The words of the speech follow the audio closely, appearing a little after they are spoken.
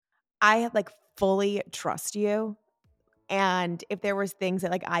I like fully trust you. And if there was things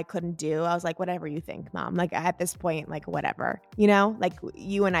that like I couldn't do, I was like, whatever you think, Mom. Like at this point, like whatever, like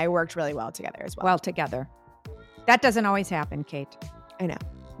you and I worked really well together as well. Well together. That doesn't always happen, Kate. I know.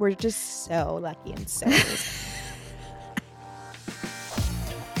 We're just so lucky and so amazing.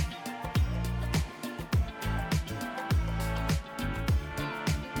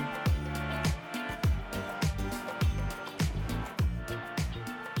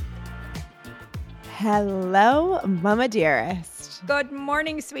 Hello, Mama Dearest. Good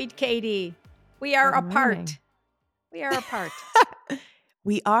morning, sweet Katie. We are apart. We are apart.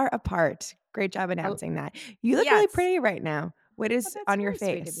 We are apart. Great job announcing that. You look really pretty right now. What is on your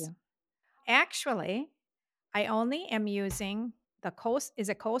face? Sweet of you. Actually, I only am using the is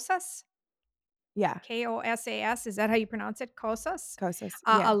it Kosas? Yeah. Kosas. Is that how you pronounce it? Kosas? Kosas.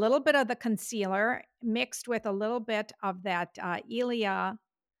 A little bit of the concealer mixed with a little bit of that Ilia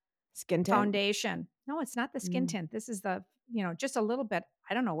skin tint foundation. No, it's not the skin tint. This is the, just a little bit.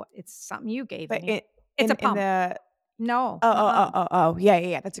 I don't know what it's something you gave me. It's a pump. No. Oh.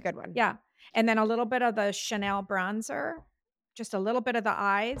 Yeah. That's a good one. Yeah. And then a little bit of the Chanel bronzer, just a little bit of the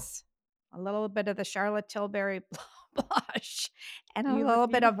eyes, a little bit of the Charlotte Tilbury blush, and a little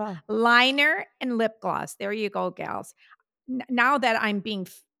bit of liner and lip gloss. There you go, gals. Now that I'm being,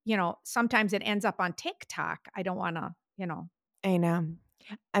 sometimes it ends up on TikTok. I don't want to, I know.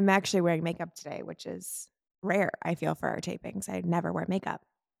 I'm actually wearing makeup today, which is rare, I feel, for our tapings. I never wear makeup.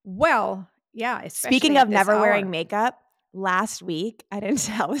 Well, yeah. Speaking of never wearing makeup, last week, I didn't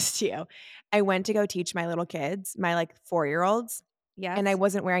tell this to you, I went to go teach my little kids, my like 4-year-olds. Yes. And I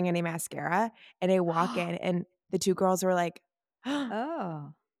wasn't wearing any mascara. And I walk in and the 2 girls were like,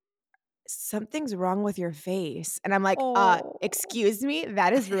 oh, something's wrong with your face. And I'm like, excuse me,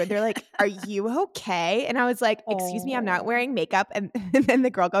 that is rude. They're like, are you okay? And I was like, excuse me, I'm not wearing makeup. And then the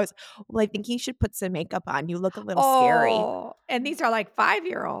girl goes, well, I think you should put some makeup on. You look a little scary. And these are like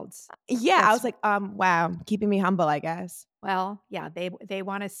 5-year-olds. Yeah. I was like, wow, keeping me humble, I guess. Well, yeah, they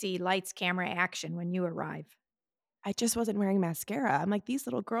want to see lights, camera, action when you arrive. I just wasn't wearing mascara. I'm like, these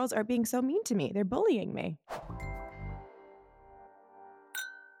little girls are being so mean to me. They're bullying me.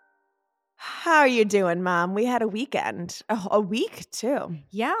 How are you doing, Mom? We had a weekend. A week, too.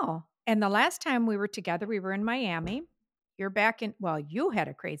 Yeah. And the last time we were together, we were in Miami. You're back in, you had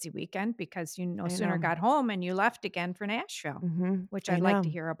a crazy weekend because you no sooner got home and you left again for Nashville, which I'd like to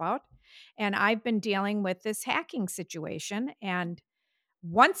hear about. And I've been dealing with this hacking situation. And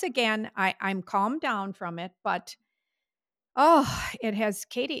once again, I'm calmed down from it, but it has,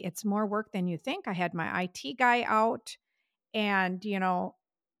 Katie, it's more work than you think. I had my IT guy out and,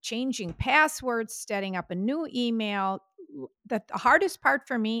 changing passwords, setting up a new email. The hardest part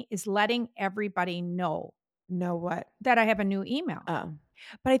for me is letting everybody know. Know what? That I have a new email. Oh.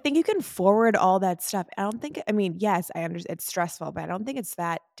 But I think you can forward all that stuff. Yes, I understand it's stressful, but I don't think it's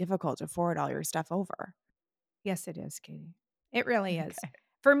that difficult to forward all your stuff over. Yes, it is, Katie. It really is.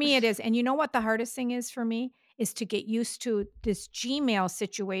 For me, it is. And you know what the hardest thing is for me? Is to get used to this Gmail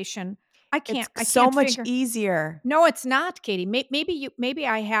situation. I can't much easier. No, it's not, Katie. Maybe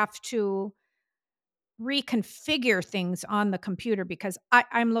I have to reconfigure things on the computer because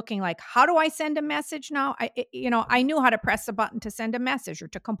I'm looking like, how do I send a message now? I knew how to press a button to send a message or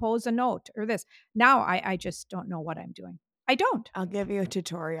to compose a note or this. Now I just don't know what I'm doing. I don't. I'll give you a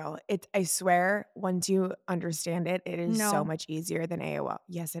tutorial. I swear, once you understand it, it is so much easier than AOL.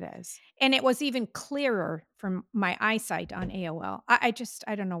 Yes, it is. And it was even clearer from my eyesight on AOL. I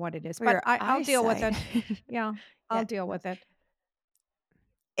don't know what it is, but I'll deal with it. Yeah, I'll deal with it.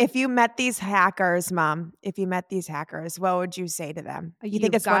 If you met these hackers, Mom, what would you say to them? You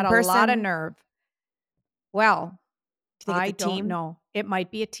think it's got one person? A lot of nerve. Well, I don't know. It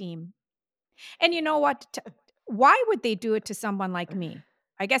might be a team. And you know what? Why would they do it to someone like me?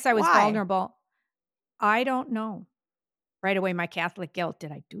 I guess I was vulnerable. I don't know. Right away, my Catholic guilt.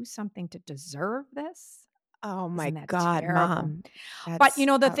 Did I do something to deserve this? Oh my God, terrible? Mom. But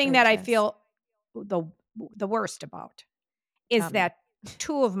the thing that I feel the worst about is that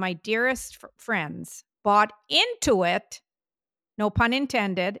 2 of my dearest friends bought into it, no pun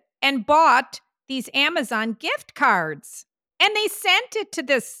intended, and bought these Amazon gift cards. And they sent it to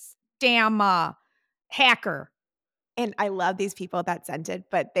this damn hacker. And I love these people that sent it,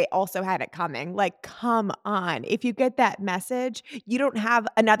 but they also had it coming. Like, come on. If you get that message, you don't have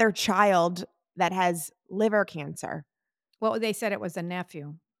another child that has liver cancer. Well, they said it was a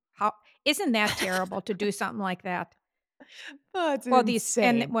nephew. How isn't that terrible to do something like that? Oh, it's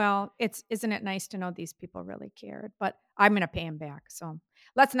insane. Isn't it nice to know these people really cared? But I'm going to pay them back. So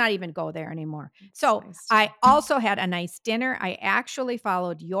let's not even go there anymore. It's So nice I too. also had a nice dinner. I actually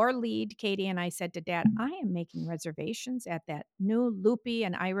followed your lead, Katie, and I said to Dad, I am making reservations at that new Loopy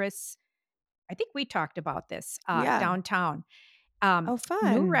and Iris. I think we talked about this Yeah. downtown. Oh, New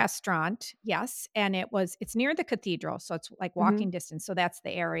fun. restaurant, yes, and it's near the cathedral, so it's like Mhm. walking distance. So that's the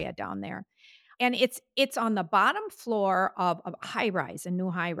area down there, and it's on the bottom floor of a high rise, a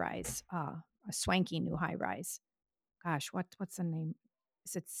new high rise, a swanky new high rise. Gosh, what's the name?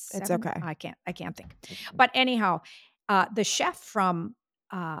 Is it It's 7? okay. I can't think. But anyhow, the chef from,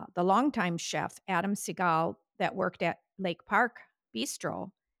 the longtime chef, Adam Seagal, that worked at Lake Park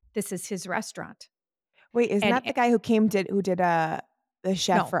Bistro, this is his restaurant. Wait, isn't And that the guy who did, The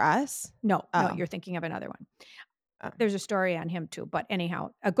Chef no, for Us? no, Oh. you're thinking of another one. Oh. There's a story on him too, but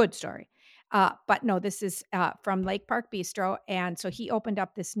anyhow, a good story. But no, this is, from Lake Park Bistro, and so he opened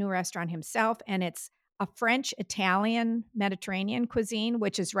up this new restaurant himself, and it's a French, Italian, Mediterranean cuisine,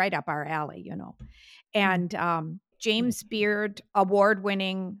 which is right up our alley, you know. Mm. And, James Beard,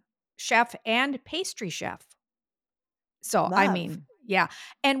 award-winning chef and pastry chef. So, I Love. mean, yeah,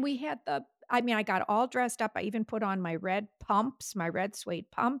 and we had I got all dressed up. I even put on my red pumps, my red suede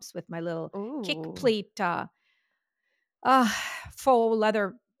pumps with my little kick Ooh. pleat, uh, faux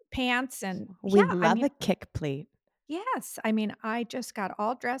leather pants, and We yeah, I love mean, a kick plate. yes, I mean, I just got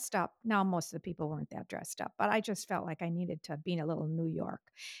all dressed up. Now, most of the people weren't that dressed up, but I just felt like I needed to be in a little New York.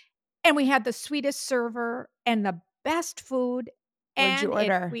 And we had the sweetest server and the best food, What'd you and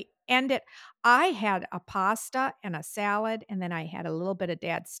order? I had a pasta and a salad, and then I had a little bit of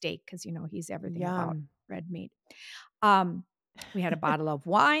dad's steak because, he's everything about Yum. red meat. Um, we had a bottle of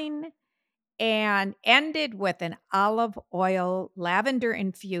wine and ended with an olive oil lavender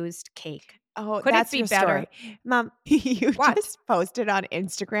infused cake. Oh, Could it that's be your story. better? Mom, you What? just posted on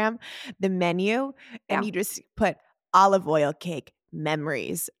Instagram the menu, and Yeah, you just put olive oil cake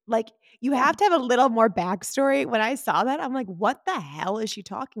memories. Like, you yeah. have to have a little more backstory. When I saw that, I'm like, "What the hell is she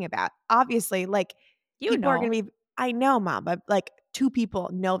talking about?" Obviously, like, You people are know. gonna be I know, Mom, but, like, 2 people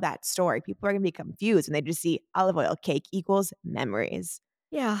know that story. People are gonna be confused, and they just see olive oil cake equals memories.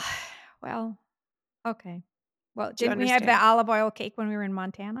 Yeah. Well, okay. Well, Do you didn't we have the understand? olive oil cake when we were in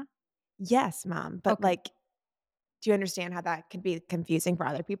Montana? Yes, Mom, but, Okay. like, do you understand how that could be confusing for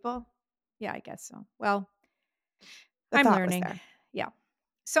other people? Yeah, I guess so. Well, The I'm thought was learning. there. Yeah.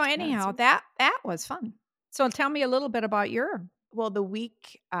 So Yeah, that's anyhow, sweet. that was fun. So tell me a little bit about your Well,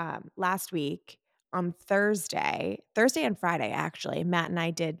 last week on Thursday and Friday, actually, Matt and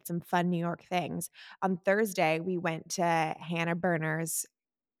I did some fun New York things. On Thursday, we went to Hannah Berner's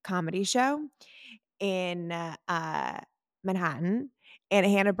comedy show in Manhattan. And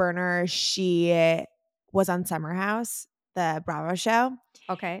Hannah Berner, she was on Summer House, the Bravo show.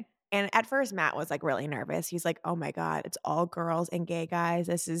 okay. And at first, Matt was like really nervous. He's like, "Oh my God, it's all girls and gay guys.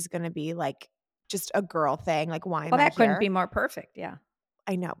 This is going to be like just a girl thing. Like, why am Well, I that couldn't here?" be more perfect. Yeah.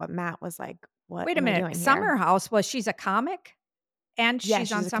 I know, but Matt was like, "What Wait a am I minute. doing here?" Summer House, was she's a comic and Yeah, she's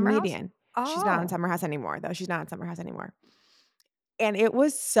she's on a Summer House? comedian. She's not on Oh, Summer House anymore, though. She's not on Summer House anymore. And it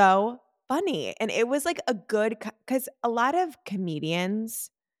was so funny. And it was like a good because a lot of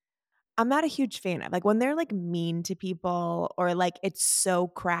comedians, I'm not a huge fan of. Like when they're like mean to people or like it's so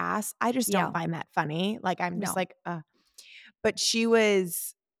crass, I just don't yeah. find that funny. Like I'm just No. like, but she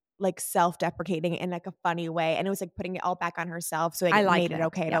was like self-deprecating in like a funny way. And it was like putting it all back on herself. So like, I it like made it that.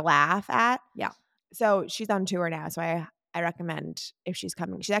 okay to Yeah. laugh at. Yeah. So she's on tour now, so I recommend if she's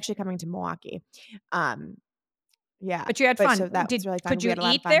coming. She's actually coming to Milwaukee. Um, yeah, But you had but fun. so that was Did really fun. Could We you had a lot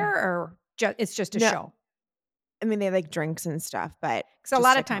of eat fun. there, or it's just a No, show? I mean, they have, like, drinks and stuff, but Because a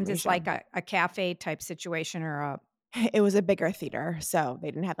lot just a of times comedy it's show. like a cafe type situation or a It was a bigger theater, so they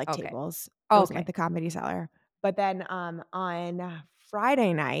didn't have, like, okay. tables. It wasn't like Okay. the Comedy Cellar. But then, on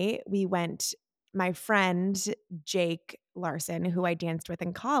Friday night, we went my friend Jake Larson, who I danced with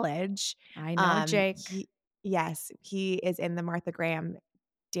in college, I know Jake. he yes, he is in the Martha Graham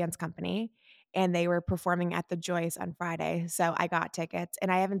dance company, and they were performing at the Joyce on Friday, so I got tickets,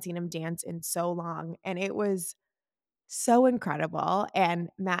 and I haven't seen him dance in so long, and it was so incredible, and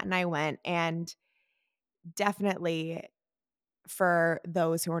Matt and I went, and definitely for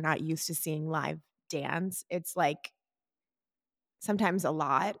those who are not used to seeing live dance, it's, like, sometimes a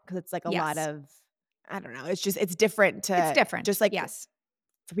lot because it's, like, a lot Yes. of I don't know, it's just it's different It's to different. just, like, Yes.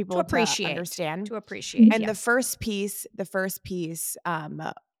 for To people to appreciate. understand, To appreciate. and Yes. the first piece,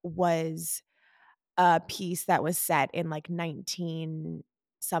 was a piece that was set in, like, 19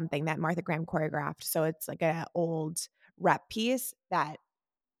 something that Martha Graham choreographed, so it's, like, a old rep piece that,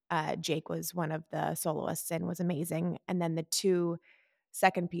 Jake was one of the soloists and was amazing, and then the 2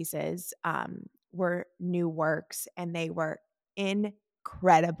 second pieces, were new works, and they were incredible.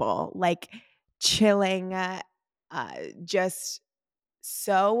 incredible, like, chilling, just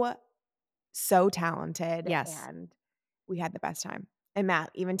so, so talented, Yes. and we had the best time. And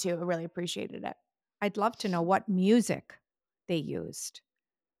Matt, even too, really appreciated it. I'd love to know what music they used.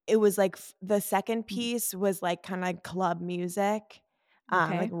 It was like the second Mm, piece was like kinda club music,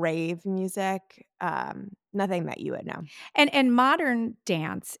 like okay. rave music, nothing that you would know. And modern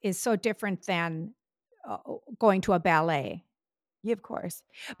dance is so different than, going to a ballet. Yeah, of course.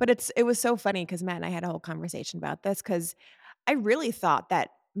 But it was so funny because Matt and I had a whole conversation about this because I really thought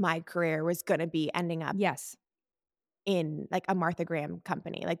that my career was gonna be ending up Yes. in, like, a Martha Graham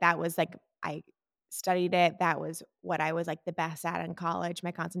company, like, that was, like I studied it, that was what I was, like, the best at in college,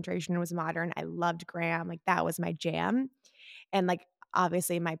 my concentration was modern, I loved Graham, like, that was my jam, and, like,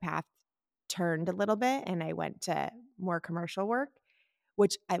 obviously, my path turned a little bit, and I went to more commercial work,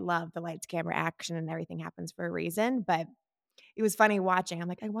 which I love, the lights, camera, action, and everything happens for a reason, but it was funny watching, I'm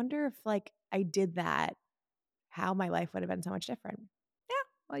like, "I wonder if, like, I did that, how my life would have been so much different." Yeah,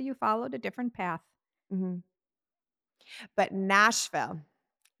 well, you followed a different path. Mhm. But Nashville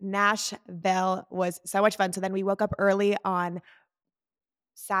was so much fun. So then we woke up early on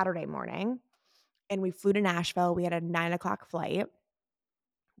Saturday morning and we flew to Nashville. We had a 9 o'clock flight.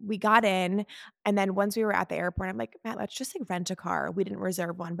 We got in, and then once we were at the airport, I'm like, Matt, let's just like rent a car. We didn't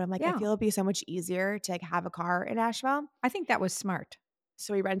reserve one, but I'm like, I Yeah, feel it'd be so much easier to like have a car in Nashville. I think that was smart.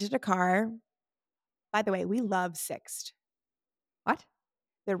 So we rented a car. By the way, we love Sixt, What?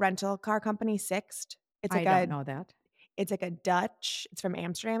 the rental car company Sixt. It's I like don't a know that. It's like a Dutch, it's from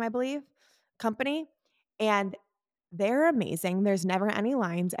Amsterdam, I believe, company, and they're amazing. There's never any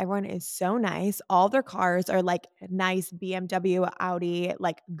lines. Everyone is so nice. All their cars are like nice BMW, Audi,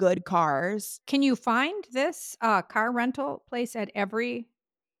 like good cars. Can you find this, car rental place at every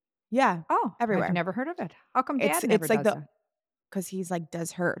Yeah, Oh, I've everywhere. never heard of it. How come dad never It's like does the that? because he's like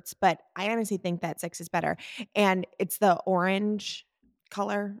does Hertz, but I honestly think that 6 is better, and it's the orange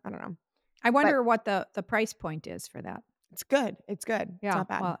color. I don't know, I but wonder what the price point is for that. it's good. It's good. It's Yeah, not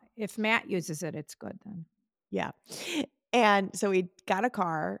bad. well, if Matt uses it, it's good then. Yeah. And so we got a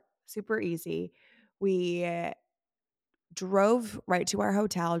car, super easy. We drove right to our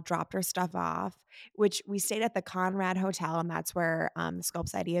hotel, dropped our stuff off, which we stayed at the Conrad Hotel, and that's where the Sculpt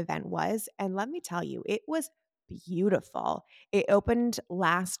Society event was. And let me tell you, it was beautiful. It opened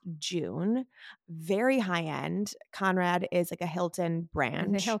last June, very high end. Conrad is like a Hilton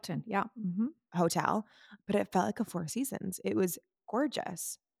The branch Hilton, yeah, mhm. hotel, but it felt like a Four Seasons. It was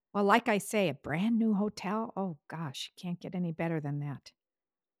gorgeous. Well, like I say, a brand new hotel, oh gosh, can't get any better than that.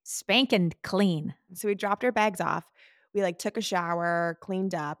 Spanking clean. So we dropped our bags off. We like took a shower,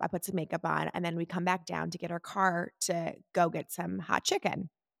 cleaned up. I put some makeup on, and then we come back down to get our car to go get some hot chicken.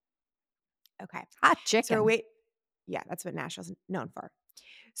 Okay. Hot So we're chicken. yeah, that's what Nashville's known for.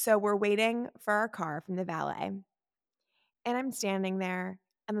 So we're waiting for our car from the valet, and I'm standing there,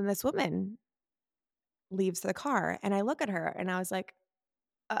 and then this woman leaves the car, and I look at her, and I was like,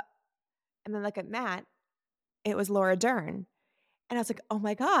 and then look at Matt. It was Laura Dern, and I was like, oh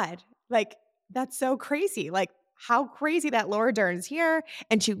my god, like that's so crazy. Like how crazy that Laura Dern's here,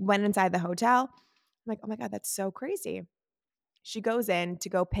 and she went inside the hotel. I'm like, oh my god, that's so crazy. She goes in to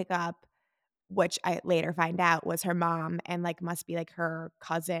go pick up which I later find out was her mom and, like, must be, like, her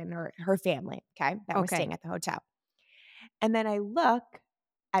cousin or her family, okay, that was Okay. staying at the hotel. And then I look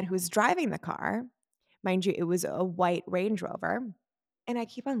at who's driving the car. Mind you, it was a white Range Rover, and I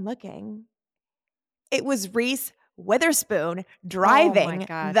keep on looking. It was Reese Witherspoon Oh my driving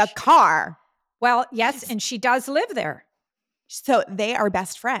the gosh. car. Well, yes, and she does live there. So they are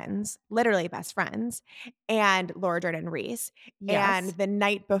best friends, literally best friends, and Laura Dern and Reese. And Yes. the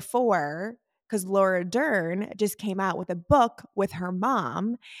night before, because Laura Dern just came out with a book with her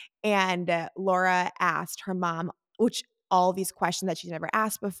mom, and Laura asked her mom, which all these questions that she's never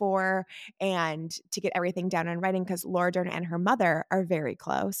asked before, and to get everything down in writing, because Laura Dern and her mother are very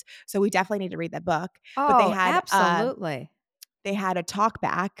close. So we definitely need to read that book. But Oh, absolutely. they had a talk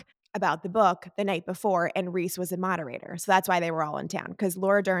back about the book the night before, and Reese was a moderator. So that's why they were all in town because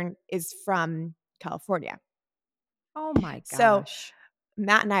Laura Dern is from California. Oh my So gosh.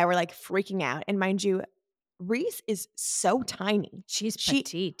 Matt and I were like freaking out. And mind you, Reese is so tiny. She's She,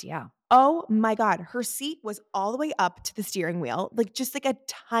 petite, yeah. oh my God, her seat was all the way up to the steering wheel, like just like a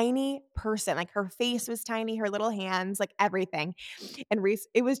tiny person. Like her face was tiny, her little hands, like everything. And Reese,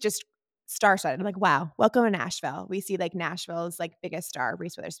 it was just star-studded. I'm like, wow, welcome to Nashville. We see like Nashville's like biggest star,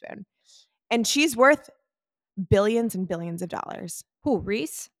 Reese Witherspoon. And she's worth billions and billions of dollars. Who,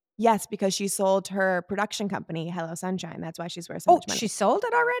 Reese? Yes, because she sold her production company, Hello Sunshine. That's why she's worth so Oh, much she money. sold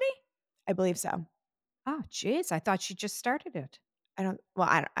it already? I believe so. Oh, jeez, I thought she just started it. I don't know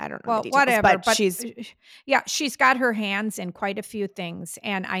the Well, details, whatever, but but she's yeah, she's got her hands in quite a few things,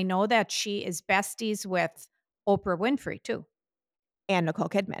 and I know that she is besties with Oprah Winfrey too. and Nicole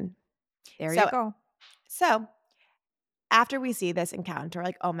Kidman. There you So go. so after we see this encounter, we're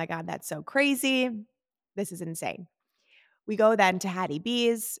like, "Oh my god, that's so crazy. This is insane." We go then to Hattie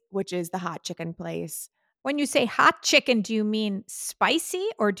B's, which is the hot chicken place. When you say hot chicken, do you mean spicy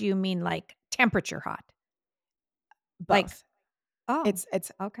or do you mean like temperature hot? Like, Both. oh, It's that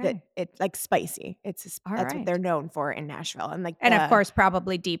okay. it's like spicy. All That's what right. they're known for in Nashville, and like And of course,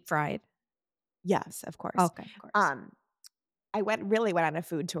 probably deep fried. yes, of course. Okay, of course. Um, I really went on a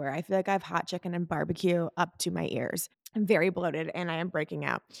food tour. I feel like I have hot chicken and barbecue up to my ears. I'm very bloated and I am breaking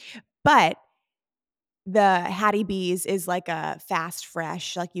out. But the Hattie B's is like a fast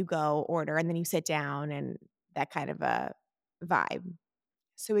fresh, like you go order and then you sit down and that kind of a vibe.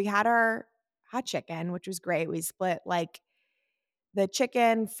 So we had our hot chicken, which was great. We split like the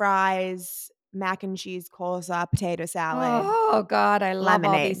chicken, fries, mac and cheese, coleslaw, potato salad, Oh God, I love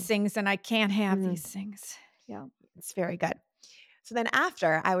all these lemonade. things and I can't have Mm, these things. Yeah. it's very good. So then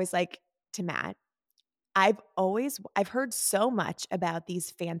after, I was like to Matt, I've heard so much about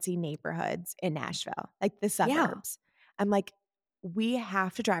these fancy neighborhoods in Nashville, like the Yeah. suburbs. I'm like, we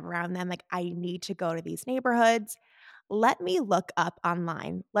have to drive around them. Like, I need to go to these neighborhoods. Let me look up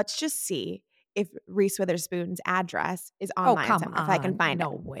online. Let's just see if Reese Witherspoon's address is Oh, online come somewhere, if I can on. find it.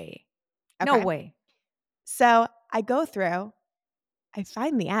 No way. No Okay. way. So I go through, I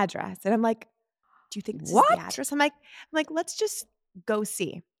find the address, and I'm like, do you think this is the What? address? I'm like, let's just go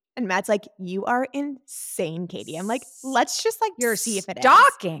see. And Matt's like, you are insane, Katie. I'm like, let's just like You're see if it is.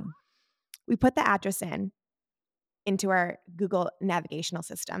 stalking. We put the address into our Google navigational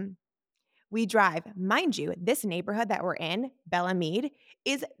system. We drive. Mind you, this neighborhood that we're in, Bella Mead,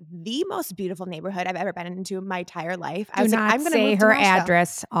 is the most beautiful neighborhood I've ever been into in my entire life. I Do was like, not I'm going to say move to her Nashville.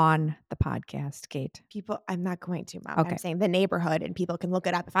 address on the podcast, Kate. People, I'm not going to, Mom. Okay. I'm saying the neighborhood and people can look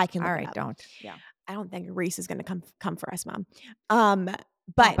it up if I can All look it right, up. don't. Yeah. I don't think Reese is going to come for us, Mom. Oh,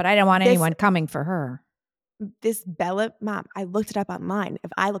 But but I don't want this anyone coming for her. this Bella, Mom, I looked it up online.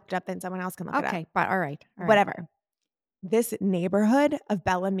 If I looked it up, then someone else can look it up. Okay, but all right. All right. Whatever. This neighborhood of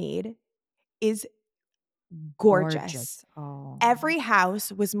Bella Mead is gorgeous. Oh. Every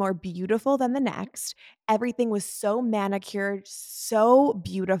house was more beautiful than the next. Everything was so manicured, so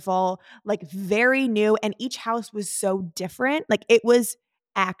beautiful, like very new. And each house was so different. Like it was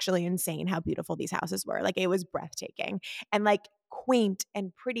actually insane how beautiful these houses were. Like it was breathtaking and like quaint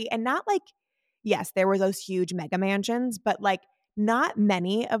and pretty. And not like, yes, there were those huge mega mansions, but like not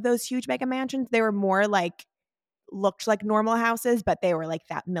many of those huge mega mansions. They were more like, looked like normal houses, but they were like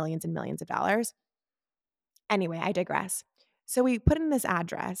that millions and millions of dollars. Anyway, I digress. So we put in this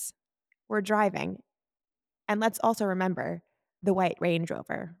address. We're driving. And let's also remember the white Range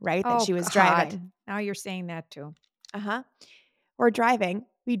Rover, right? That Oh, she was God. driving. Now you're saying that too. Uh-huh. We're driving.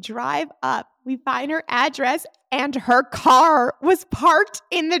 We drive up. We find her address and her car was parked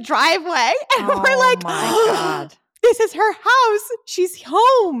in the driveway. And we're Oh, like, my God. this is her house. She's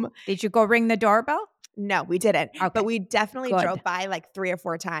home. Did you go ring the doorbell? No, we didn't. Okay. But we definitely Good. drove by like 3 or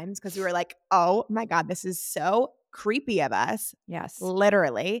 4 times because we were like, oh my God, this is so creepy of us. Yes.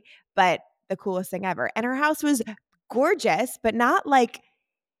 Literally. But the coolest thing ever. And her house was gorgeous, but not like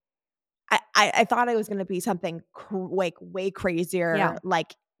I thought it was going to be something like way crazier, Yeah.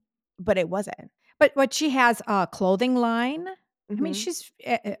 like, but it wasn't. But she has a clothing line. I mean,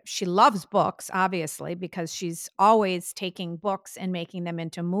 Mhm. she loves books, obviously, because she's always taking books and making them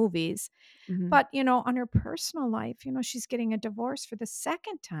into movies. Mhm. But, on her personal life, she's getting a divorce for the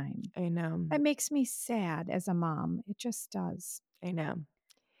second time. I know. That makes me sad as a mom. It just does. I know.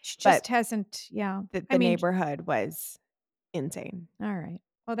 She But just hasn't, yeah. the neighborhood was insane. All right.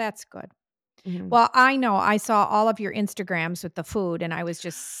 Well, that's good. Mhm. Well, I know I saw all of your Instagrams with the food and I was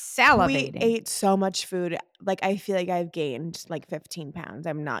just We salivating. ate so much food. Like, I feel like I've gained like 15 pounds.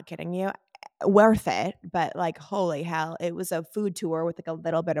 I'm not kidding you. Worth it, but like, holy hell, it was a food tour with like a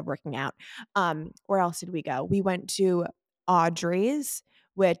little bit of working out. Where else did we go? We went to Audrey's,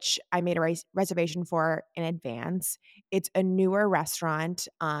 which I made a reservation for in advance. It's a newer restaurant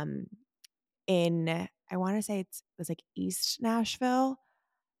in, I want to say it was like East Nashville.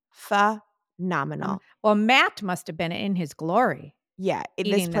 Phenomenal. Well, Matt must have been in his glory. Yeah, this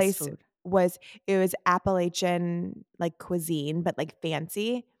eating place food. was Appalachian like cuisine, but like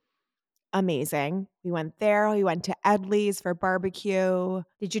fancy. Amazing. We went there. We went to Edley's for barbecue.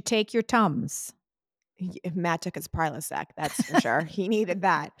 Did you take your Tums? Matt took his Prilosec, that's for sure. He needed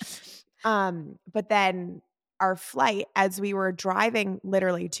that. But then our flight, as we were driving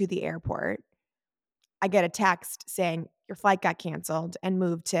literally to the airport, I get a text saying, "Your flight got canceled and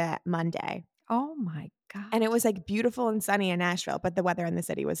moved to Monday." Oh my And it god. was, like, beautiful and sunny in Nashville, but the weather in the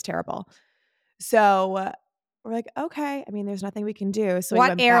city was terrible. So, we're like, "Okay." I mean, there's nothing we can do, so we What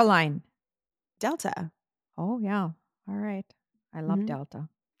went back. airline? Delta. Oh, yeah. All right. I love Mhm. Delta.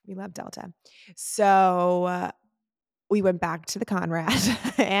 We love Delta. So, we went back to the Conrad,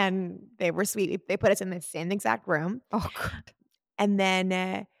 and they were sweet. They put us in the same exact room, Oh, good. and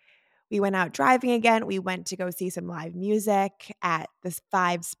then, we went out driving again. We went to go see some live music at this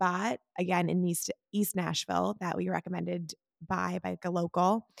 5 spot, again, in East Nashville that we recommended by like a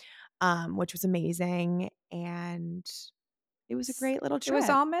local, which was amazing, and it was a great little It was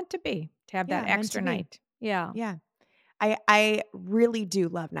trip. all meant to be, to have that Yeah, meant extra to be. night. Yeah. Yeah. I really do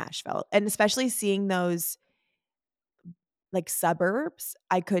love Nashville, and especially seeing those, like, suburbs,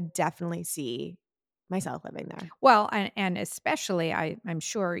 I could definitely see myself living there. Well, and especially I'm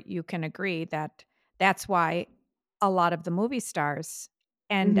sure you can agree that that's why a lot of the movie stars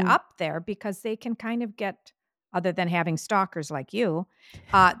end Mhm. up there because they can kind of get other than having stalkers like you,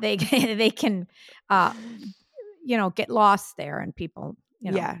 they they can, uh, get lost there and people,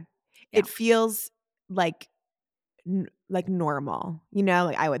 Yeah. yeah. It feels like like normal,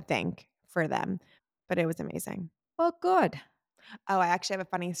 like, I would think for them, but it was amazing. Well, good. Oh, I actually have a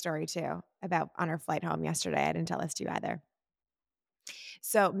funny story too about on our flight home yesterday. I didn't tell this to you either.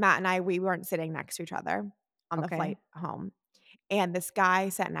 So, Matt and I, we weren't sitting next to each other on the Okay. flight home, and this guy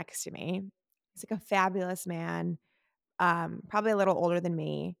sat next to me. He's like a fabulous man, probably a little older than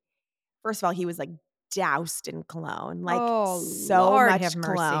me. First of all, he was, like, doused in cologne, like, Oh, so Lord have much mercy.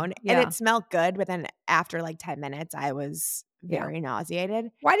 cologne, and Yeah. it smelled good, but then after, like, 10 minutes, I was Yeah. very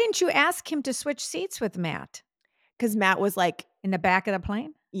nauseated Why didn't you ask him to switch seats with Matt? because Matt was, like, In the back of the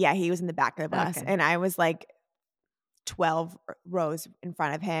plane? yeah, he was in the back of the bus, Okay. and I was, like, 12 rows in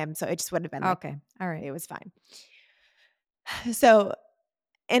front of him, so it just would have been, like, Okay. All right. it was fine. So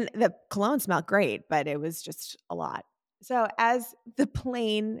and the cologne smelled great, but it was just a lot. So as the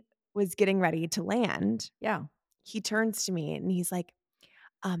plane was getting ready to land, Yeah. he turns to me and he's like,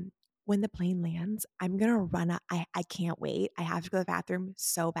 when the plane lands, I'm gonna run up. I can't wait. I have to go to the bathroom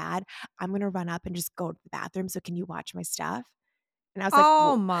so bad. I'm gonna run up and just go to the bathroom. So can you watch my stuff?" And I was like, Oh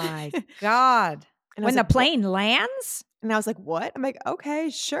 "What?" my god. And I was When the like, "What?" plane lands? And I was like, "What?" I'm like, "Okay,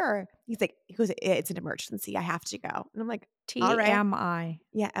 sure." He goes, "It's an emergency. I have to go." And I'm like, "All right." TMI.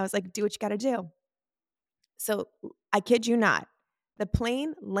 Yeah. I was like, "Do what you got to do." So I kid you not, the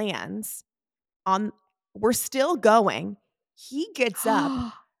plane lands on. We're still going. He gets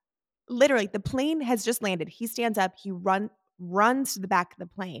up. Literally, the plane has just landed. He stands up, he runs to the back of the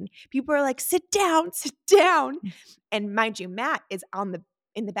plane. People are like, "Sit down, sit down." And mind you, Matt is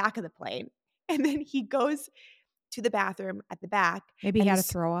in the back of the plane. And then he goes to the bathroom at the back, Maybe he and had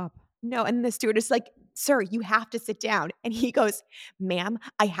to throw up. no, and the stewardess is like, "Sir, you have to sit down." And he goes, "Ma'am,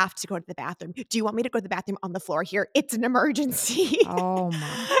 I have to go to the bathroom. Do you want me to go to the bathroom on the floor here? It's an emergency." Oh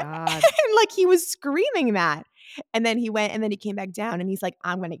my god. And, like, he was screaming that. And then he went and then he came back down and he's like,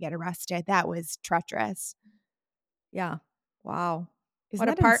 "I'm gonna get arrested." That was treacherous. Yeah. Wow. Isn't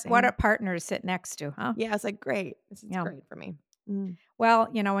that What a insane? partner to sit next to, huh? Yeah, I was like, "Great. This is Yeah. great for me." Mm. Well,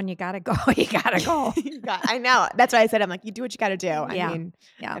 when you gotta go, you gotta go. I know. That's why I said, I'm like, "You do what you gotta do." I Yeah. mean,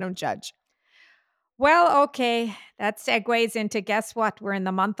 I Yeah. don't judge. Well, okay. That segues into guess what? We're in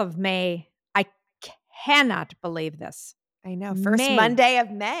the month of May. I cannot believe this. I know. First May. Monday of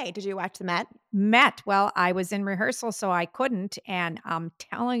May. Did you watch the Met? Met. Well, I was in rehearsal, so I couldn't, and I'm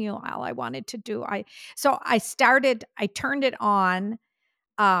telling you all I wanted to do, I turned it on,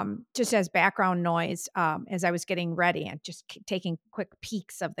 just as background noise, as I was getting ready and just taking quick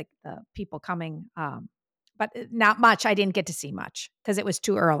peeks of the people coming, but, not much. I didn't get to see much because it was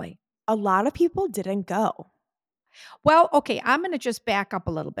too early. A lot of people didn't go. Well, okay, I'm gonna just back up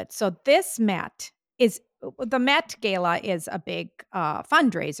a little bit. So this Met is the Met Gala is a big,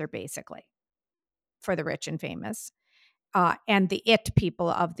 fundraiser basically for the rich and famous. And the it people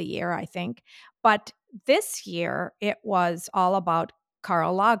of the year, I think. But this year, it was all about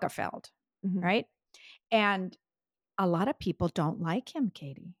Karl Lagerfeld, Mhm. right? And a lot of people don't like him,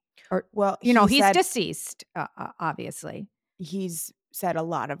 Katie. Or, Well, he he's said deceased, obviously. he's said a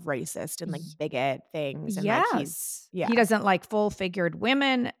lot of racist and, like, bigot things and, like, Yes. yeah, He doesn't like full figured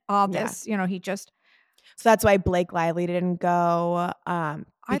women, all yeah. this, he just, So that's why Blake Lively didn't go, I thought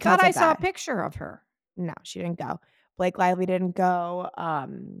because I of saw a that. picture of her. No, she didn't go. Blake Lively didn't go,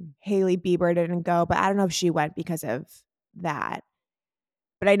 Hailey Bieber didn't go, but I don't know if she went because of that.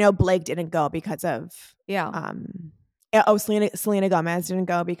 But I know Blake didn't go because of, Yeah. Selena Gomez didn't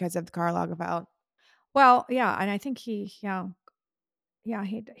go because of Karl Lagerfeld. Well, yeah. And I think he, yeah. Yeah.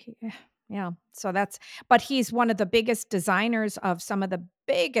 Yeah. So but he's one of the biggest designers of some of the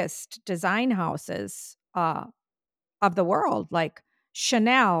biggest design houses, of the world, like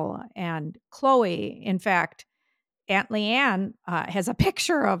Chanel and Chloe. In fact, Aunt Leanne, has a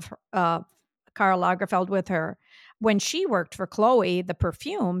picture of Karl Lagerfeld with her when she worked for Chloe, the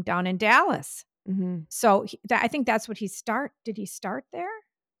perfume down in Dallas. Mhm. So I think that's what did he start there?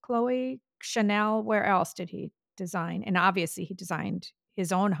 Chloe, Chanel, where else did he design? And obviously he designed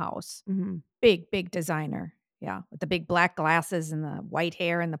his own house. Mhm. Big, big designer. Yeah, with the big black glasses and the white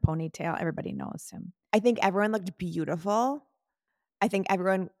hair and the ponytail. Everybody knows him. I think everyone looked beautiful. I think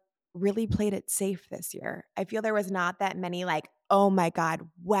everyone really played it safe this year. I feel there was not that many like, "Oh my god,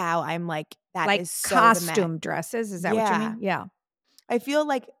 wow." I'm like, "That Like is so the Met." costume dresses, is that what you Yeah. mean? Yeah. I feel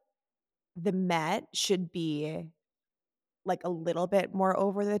like the Met should be, like, a little bit more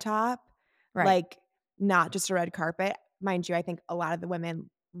over the top, Right. like, not just a red carpet. Mind you, I think a lot of the women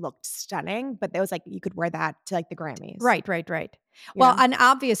looked stunning, but there was, like, you could wear that to, like, the Grammys, Right, right, right. you Well, know? and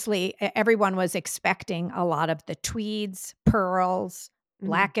obviously, everyone was expecting a lot of the tweeds, pearls, Mhm.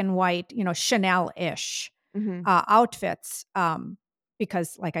 black and white, Chanel-ish, Mhm. outfits,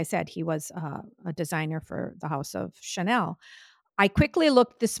 because, like I said, he was, a designer for the house of Chanel. I quickly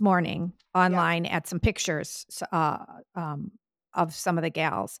looked this morning Yeah. online at some pictures, of some of the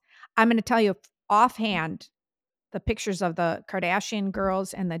gals. I'm gonna tell you offhand, the pictures of the Kardashian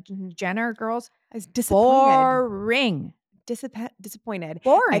girls and the Mhm. Jenner girls, I was disappointed. boring. Disappointed. I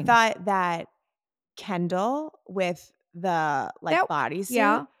Boring. thought that Kendall with the, like, That bodysuit,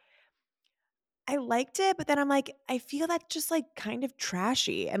 Yeah, I liked it, but then I'm like, I feel that's just, like, kind of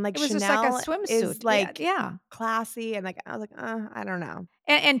trashy, and, like, it was just like a Chanel is, swimsuit. Yeah, like, yeah. classy, and, like, I was like, I don't know."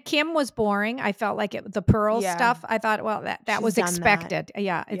 And Kim was boring. I felt like the pearl Yeah. stuff, I thought, well, that She's was done that. expected.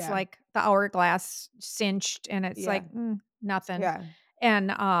 Yeah, it's Yeah. like the hourglass cinched, and it's Yeah. like, nothing. Yeah.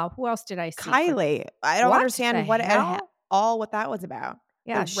 And, who else did I see quick? Kylie, I don't What the understand hell? what that was about.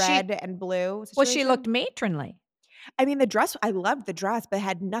 The Yeah, red and blue she situation. looked matronly. I mean, the dress I loved the dress, but it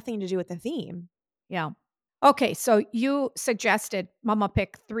had nothing to do with the theme. Yeah. Okay, so you suggested Mama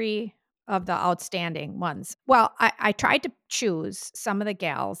pick 3 of the outstanding ones. Well, I tried to choose some of the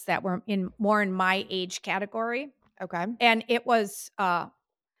gals that were in my age category, Okay. and it was like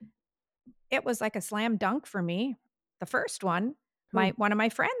a slam dunk for me. The first one, Who? one of my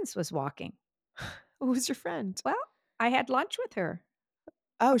friends was walking. Who's your friend? Well, I had lunch with her.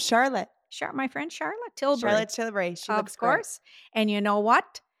 Oh, Charlotte. My friend Charlotte Tilbury. Charlotte Tilbury. She looks Of great. course. And you know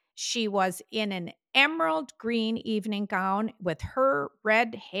what? She was in an emerald green evening gown with her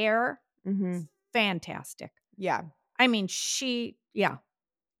red hair. Mhm. Fantastic. Yeah, I mean, yeah,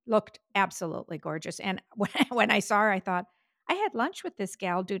 looked absolutely gorgeous. And when I saw her, I thought, I had lunch with this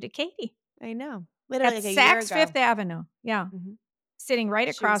gal due to Katie I know. Literally at like a year Saks ago. Fifth Avenue. Yeah. Mhm. Sitting right She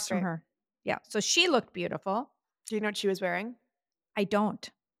was across from great. her. Yeah. So she looked beautiful. Do you know what she was wearing? I don't.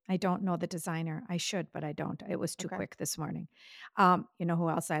 I don't know the designer. I should, but I don't. It was too Okay. quick this morning. You know who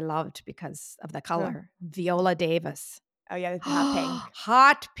else I loved because of the Who? color? Viola Davis. Oh, yeah, the hot pink.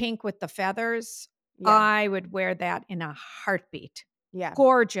 Hot pink with the feathers. Yeah. I would wear that in a heartbeat. Yeah.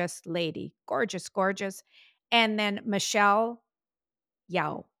 Gorgeous lady. Gorgeous, gorgeous. And then Michelle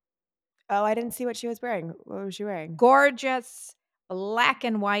Yao. Oh, I didn't see what she was wearing. What was she wearing? Gorgeous, black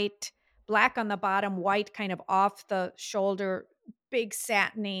and white, black on the bottom, white kind of off the shoulder, big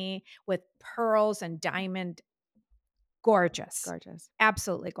satiny with pearls and diamond. Gorgeous. Gorgeous.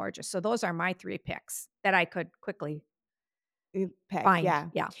 Absolutely gorgeous. So those are my 3 picks that I could quickly You pick, find. yeah.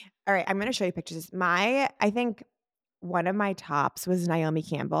 Yeah. All right, I'm gonna show you pictures. I think one of my tops was Naomi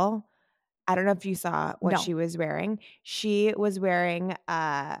Campbell. I don't know if you saw what No. she was wearing. She was wearing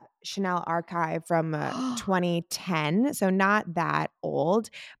a Chanel archive from, 2010, so not that old,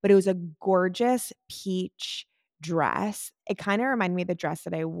 but it was a gorgeous peach dress. It kinda reminded me of the dress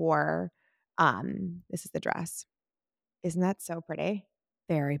that I wore, this is the dress. Isn't that so pretty?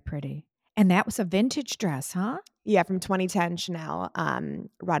 Very pretty. And that was a vintage dress, huh? Yeah, from 2010 Chanel,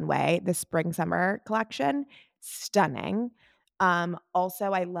 runway, the spring summer collection, stunning.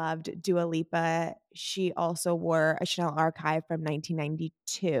 Also, I loved Dua Lipa. She also wore a Chanel archive from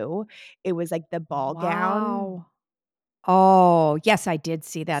 1992. It was like the ball gown. Wow. Oh, yes, I did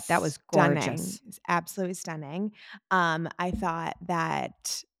see that. That was Stunning. gorgeous. It's absolutely stunning. I thought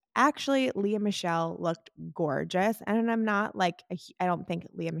that actually Leah Michelle looked gorgeous, and I'm not like I don't think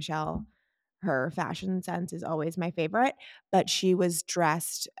Leah Michelle, her fashion sense is always my favorite, but she was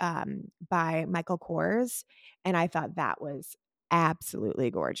dressed by Michael Kors, and I thought that was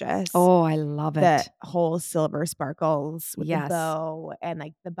absolutely gorgeous. Oh, I love The it. whole silver sparkles with the Yes. bow and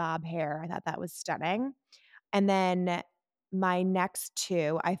like the bob hair, I thought that was stunning. And then my next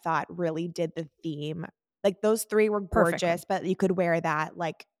 2, I thought really did the theme. Like, those 3 were Perfectly. gorgeous, but you could wear that,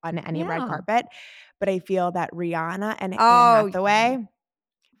 like, on any red Yeah. carpet. But I feel that Rihanna and Anne Oh, Hathaway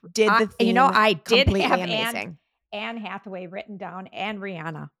did the theme I did completely have amazing. Anne Hathaway written down and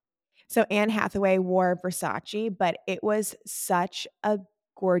Rihanna. So Anne Hathaway wore Versace, but it was such a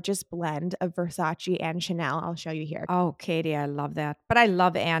gorgeous blend of Versace and Chanel. I'll show you here. Oh, Katie, I love that. But I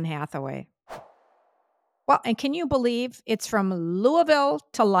love Anne Hathaway. Well, and can you believe it's from Louisville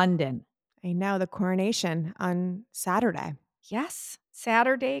to London? I know, the coronation on Saturday. Yes,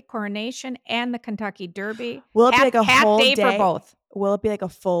 Saturday, coronation, and the Kentucky Derby. Will it be Half like a half whole day for day? both. Will it be like a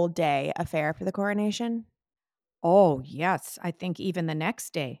full day affair for the coronation? Oh, yes. I think even the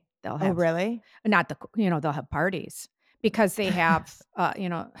next day they'll Oh, have really? not the they'll have parties because they have,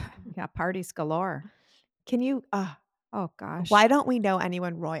 yeah, parties galore. Can you Oh gosh. why don't we know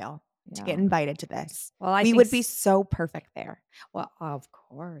anyone royal to get Yeah. invited to this? Well, I We think would be so perfect there. well, of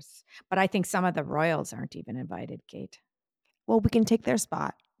course. But I think some of the royals aren't even invited, Kate. Well, we can take their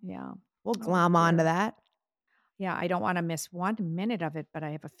spot. Yeah. We'll Oh glom onto dear. that. Yeah, I don't wanna miss 1 minute of it, but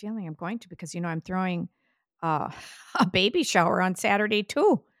I have a feeling I'm going to because, I'm throwing, uh, a baby shower on Saturday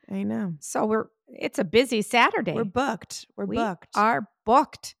too. I know. So it's a busy We're Saturday. booked. We're We booked. are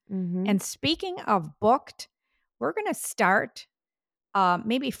booked. Mhm. And speaking of booked, we're gonna start,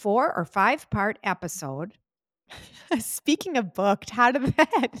 maybe 4 or 5-part episode. Speaking of booked, how did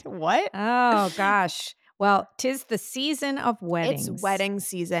that what? Oh gosh. Well, 'tis the season of It's weddings. wedding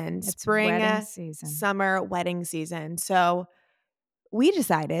season, It's spring, wedding season. summer wedding season. So, we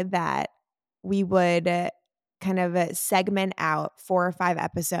decided that we would kind of segment out 4 or 5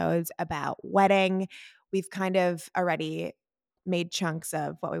 episodes about wedding. We've kind of already made chunks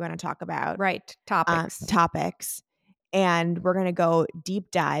of what we wanna talk about, Right, topics. topics, and we're gonna go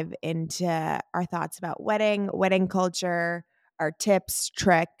deep dive into our thoughts about wedding culture, our tips,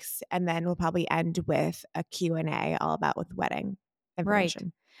 tricks, and then we'll probably end with a Q&A all about with wedding Right.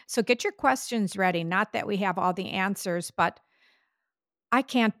 information. So get your questions ready. Not that we have all the answers, but I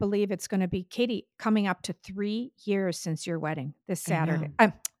can't believe it's gonna be Katie, coming up to 3 years since your wedding this I Saturday.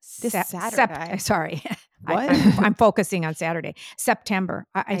 know. This Saturday. Sorry. What? I'm focusing on Saturday. September.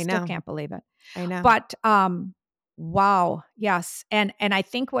 I I still know. can't believe it. I know. But, wow, yes, and I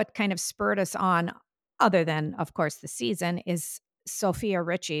think what kind of spurred us on, other than, of course, the season, is Sophia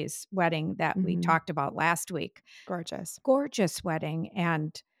Richie's wedding that we Mhm. talked about last week. Gorgeous. Gorgeous wedding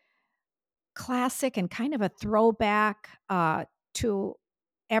and classic and kind of a throwback, to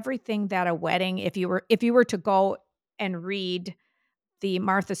everything that a wedding if you were to go and read the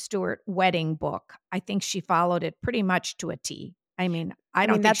Martha Stewart wedding book, I think she followed it pretty much to a T. I mean, I I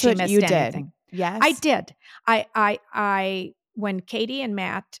don't mean, think that's she what you missed did. anything. I Yes? did. I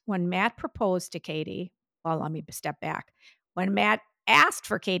when Matt proposed to Katie, well, let me step back. When Matt asked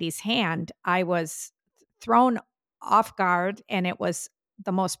for Katie's hand, I was thrown off guard, and it was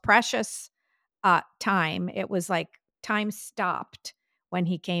the most precious time. It was like time stopped when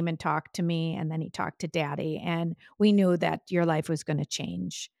he came and talked to me, and then he talked to Daddy, and we knew that your life was going to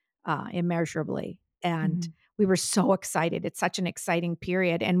change immeasurably. And Mhm. we were so excited. It's such an exciting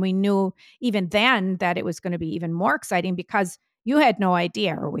period, and we knew even then that it was going to be even more exciting because you had no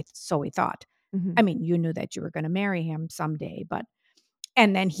idea, or so we thought. I Mhm. mean, you knew that you were going to marry him someday, but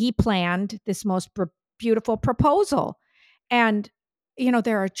and then he planned this most beautiful proposal. And,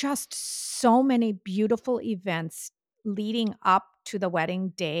 there are just so many beautiful events leading up to the wedding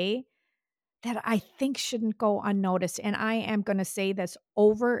day that I think shouldn't go unnoticed. And I am going to say this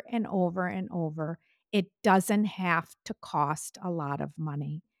over and over and over. It doesn't have to cost a lot of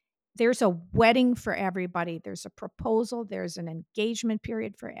money. There's a wedding for everybody, there's a proposal, there's an engagement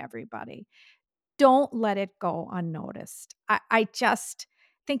period for everybody. Don't let it go unnoticed. I just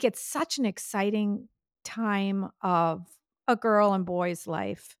think it's such an exciting time of a girl and boy's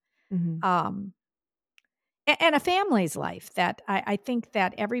life, Mhm. um, and a family's life that I think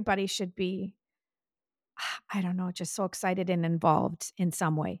that everybody should be, I don't know, just so excited and involved in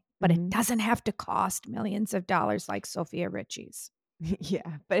some way. But it Mhm. doesn't have to cost millions of dollars like Sophia Richie's.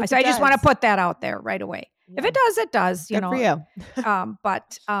 Yeah, but if So it I just want to does, put that out there right away. If yeah, it does, it does, good for you.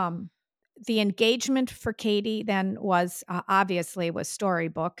 But the engagement for Katie then was obviously was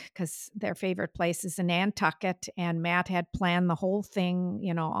Storybook because their favorite place is in Nantucket, and Matt had planned the whole thing,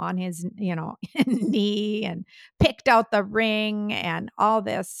 on his, knee and picked out the ring and all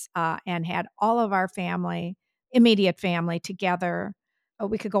this, and had all of our family, immediate family, together.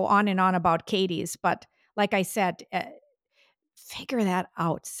 We could go on and on about Katie's, but like I said, figure that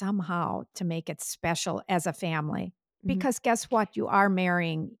out somehow to make it special as a family. Mhm. Because guess what? You are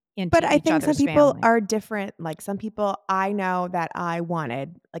marrying into But I each think some other's people family. are different. Like, some people I know that I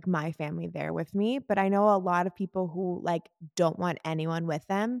wanted, like, my family there with me, but I know a lot of people who, like, don't want anyone with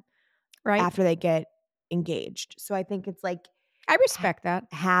them Right? after they get engaged. So I think it's, like, I ha respect that.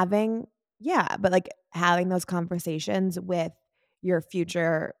 having yeah, but, like, having those conversations with your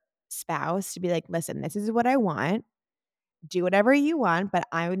future spouse to be like, "Listen, this is what I want. Do whatever you want, but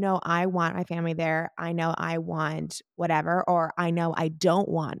I know I want my family there. I know I want whatever, or I know I don't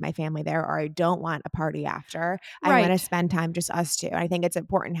want my family there, or I don't want a party after. I wanna Right. spend time just us 2." I think it's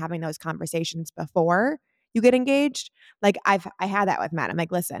important having those conversations before you get engaged. Like, I had that with Matt. I'm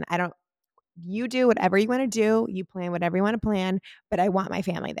like, "Listen, I don't you do whatever you wanna do, you plan whatever you wanna plan, but I want my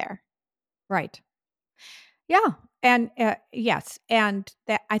family there." Right. Yeah. And, yes, and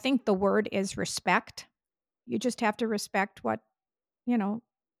that I think the word is respect. You just have to respect what, you know,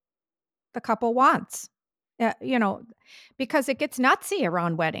 the couple wants. You know, because it gets nutsy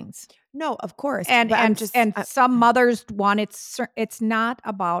around weddings. No, of course, And but I'm and s just and some mothers want it it's not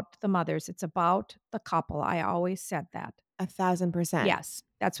about the mothers, it's about the couple. I always said that. 1,000%. Yes,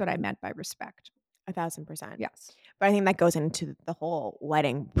 that's what I meant by respect. 1,000%. Yes. But I think that goes into the whole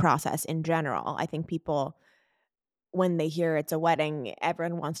wedding process in general. I think people, when they hear it's a wedding,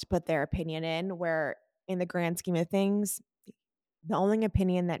 everyone wants to put their opinion in, where in the grand scheme of things, the only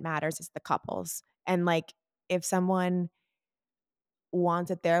opinion that matters is the couple's. And, like, if someone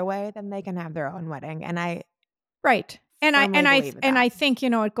wants it their way, then they can have their own wedding, and I Right. firmly believe in And that. I think,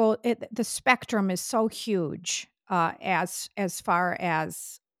 the spectrum is so huge, as far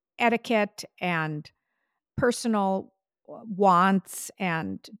as etiquette and personal wants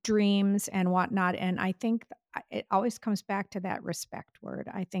and dreams and whatnot. And I think it always comes back to that respect word.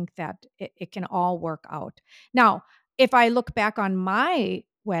 I think that it can all work out. Now, if I look back on my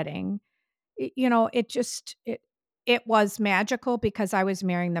wedding, it was magical because I was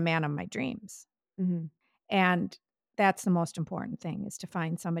marrying the man of my dreams. Mhm, And that's the most important thing is to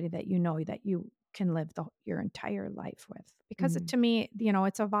find somebody that that you can live your entire life with. Because mhm. to me,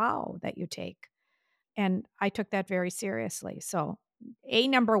 it's a vow that you take. And I took that very seriously. So,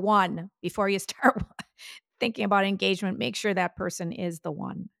 number 1, before you start thinking about engagement, make sure that person is the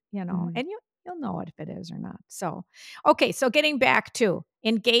one, Mhm, and you'll know it if it is or not. So, okay, so getting back to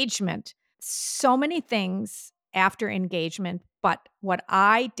engagement, so many things after engagement, but what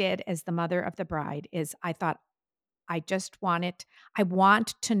I did as the mother of the bride is I thought I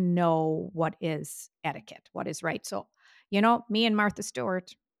want to know what is etiquette, what is right. So, me and Martha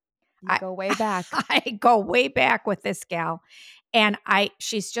Stewart, you I go way back. I go way back with this gal, and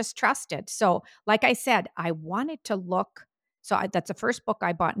she's just trusted. So, like I said, I wanted to look that's the first book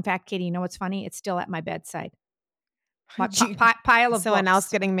I bought. In fact, Katie, you know what's funny? It's still at my bedside. My Gee, pile of someone else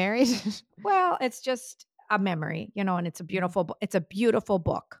books. getting married? Well, it's just a memory, and it's a Mhm, it's a beautiful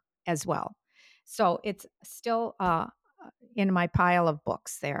book as well. So, it's still in my pile of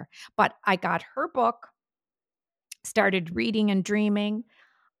books there. But I got her book, started reading and dreaming.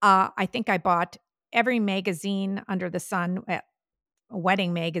 I think I bought every magazine under the sun,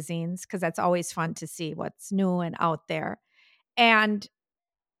 wedding magazines, because that's always fun to see what's new and out there. And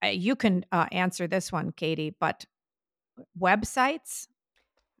you can answer this one, Katie, but websites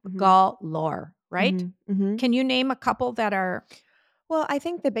mhm, galore, right? mhm, mhm. Can you name a couple that are, Well, I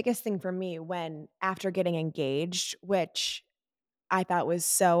think the biggest thing for me after getting engaged, which I thought was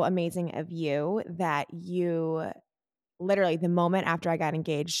so amazing of you, that you literally the moment after I got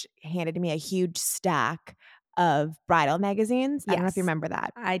engaged handed me a huge stack of bridal magazines. I don't know if you yes, remember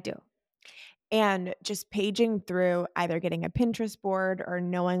that. I do. And just paging through either getting a Pinterest board or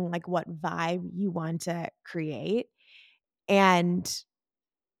knowing, like, what vibe you want to create. And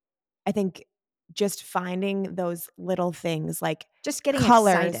I think just finding those little things like Just getting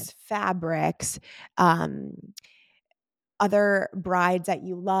colors, excited. fabrics, um, other brides that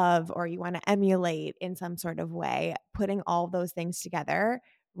you love or you wanna emulate in some sort of way, putting all those things together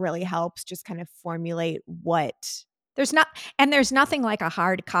really helps just kind of formulate what There's not and there's nothing like a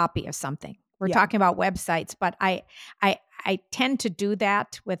hard copy of something. We're yeah. talking about websites, but I tend to do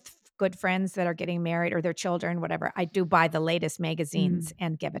that with good friends that are getting married or their children, whatever. I do buy the latest magazines Mhm.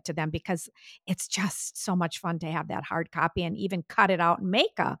 and give it to them because it's just so much fun to have that hard copy and even cut it out and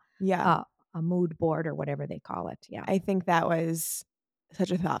make Yeah. a, a mood board or whatever they call it. Yeah. I think that was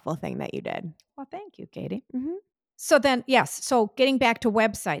such a thoughtful thing that you did. Well, thank you, Katie. Mhm. So then, yes. So getting back to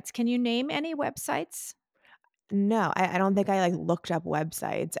websites, can you name any websites? No, I don't think I, like, looked up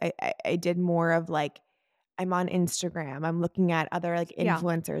websites. I did more of, like, I'm on Instagram, I'm looking at other, like, Yeah.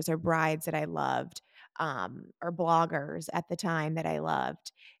 influencers or brides that I loved, or bloggers at the time that I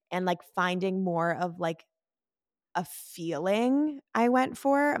loved, and, like, finding more of, like, a feeling I went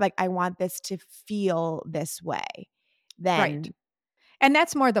for, like, I want this to feel this way, Right. then And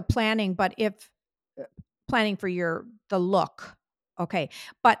that's more the planning, but if planning for the look. Okay.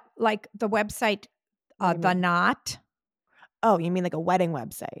 But like the website, what do you The mean? Knot. Oh, you mean like a wedding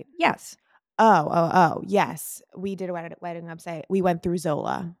website? Yes. Yes. We did a wedding website. We went through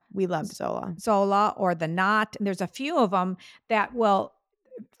Zola. We loved Z Zola. Zola or The Knot, and there's a few of them that will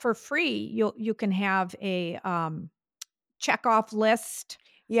for free, you can have a, check off list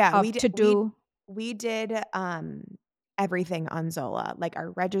Yeah, of to do. we did, everything on Zola, like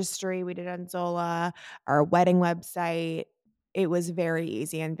our registry we did on Zola, our wedding website. It was very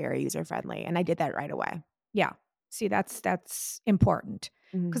easy and very user friendly, and I did that right away. Yeah. See, that's important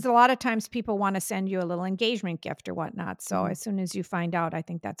because Mhm, a lot of times people wanna send you a little engagement gift or whatnot, so mhm. as soon as you find out, I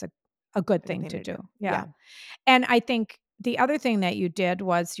think that's a good A good thing thing to to do. do. Yeah. Yeah, And I think the other thing that you did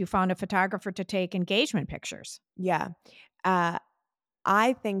was you found a photographer to take engagement pictures. yeah. Uh,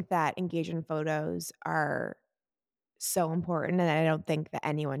 I think that engagement photos are so important, and I don't think that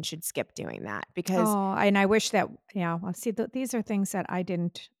anyone should skip doing that because Oh, and I wish that yeah, well, see, these are things that I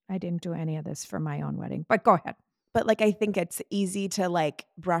didn't do any of this for my own wedding, but go ahead. but, like, I think it's easy to, like,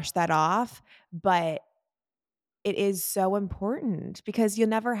 brush that off, but it is so important because you'll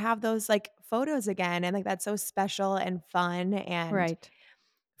never have those, like, photos again, and, like, that's so special and fun, and Right.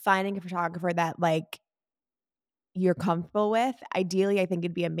 finding a photographer that, like, you're comfortable with. Ideally, I think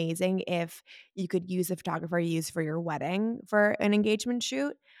it'd be amazing if you could use the photographer you use for your wedding for an engagement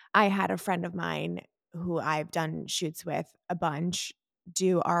shoot. I had a friend of mine who I've done shoots with a bunch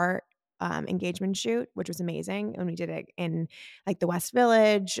do our engagement shoot, which was amazing. And we did it in like the West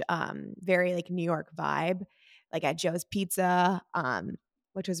Village, very like New York vibe, like at Joe's Pizza,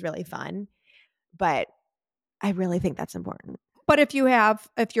 which was really fun. But I really think that's important. But if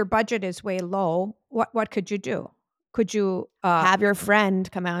your budget is way low, what could you do? Could you, Have your friend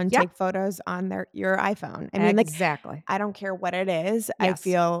come out and yeah, take photos on your iPhone. I mean, like, exactly. I don't care what it is. I Yes.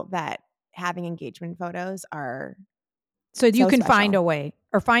 feel that having engagement photos are So you so can find special. a way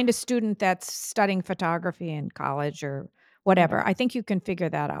or find a student that's studying photography in college or Yeah. whatever. I think you can figure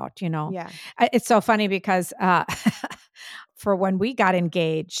that out, you know? Yeah. It's so funny because, for when we got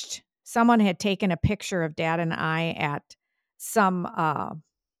engaged, someone had taken a picture of dad and I at some, oh,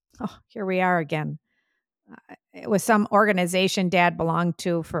 here we are again. It was some organization dad belonged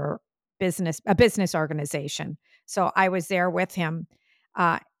to for a business organization. So I was there with him,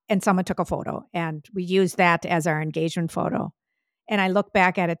 uh, and someone took a photo, and we used that as our engagement photo. And I look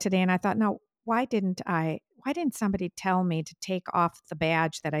back at it today, and I thought, no, why didn't somebody tell me to take off the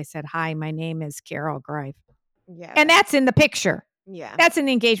badge that I said, "Hi, my name is Carol Greif," Yeah, and that's in the picture. yeah. That's in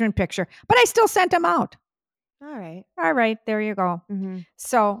the engagement picture. But I still sent them out. All right. All right, there you go. Mhm.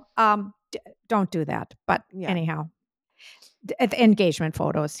 So, don't do that. But Yeah. anyhow, the engagement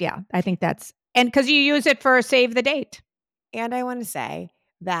photos, yeah, I think that's and because you use it for save the date. And I wanna say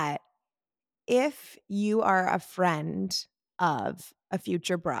that if you are a friend of a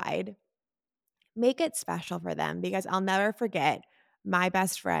future bride, make it special for them because I'll never forget my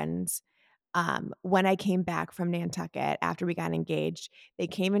best friends. When I came back from Nantucket after we got engaged, they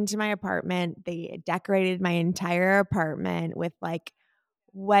came into my apartment. They decorated my entire apartment with like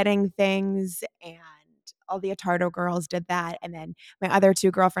wedding things, and all the Atardo girls did that. And then my other two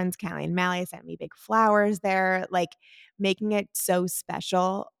girlfriends, Callie and Mally, sent me big flowers there, like making it so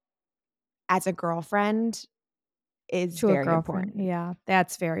special as a girlfriend is To a very girlfriend, important. yeah,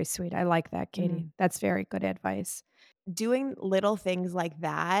 that's very sweet. I like that, Katie. Mhm. That's very good advice. Doing little things like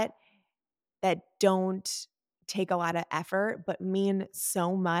that that don't take a lot of effort, but mean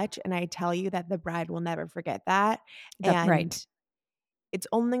so much, and I tell you that the bride will never forget that, The and right. it's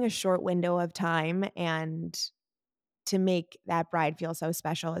only a short window of time, and to make that bride feel so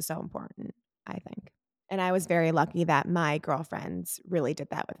special is so important, I think, and I was very lucky that my girlfriends really did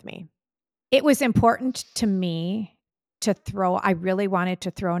that with me. It was important to me I really wanted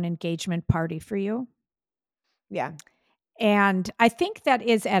to throw an engagement party for you, Yeah. and I think that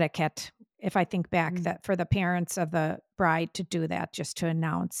is etiquette, if I think back, Mhm. that for the parents of the bride to do that, just to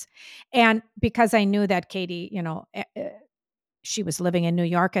announce, and because I knew that Katie, she was living in New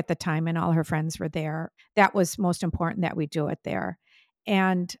York at the time and all her friends were there. That was most important that we do it there.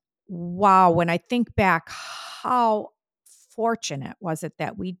 And wow, when I think back, how fortunate was it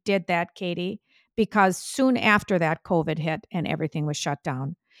that we did that, Katie? Because soon after that, COVID hit and everything was shut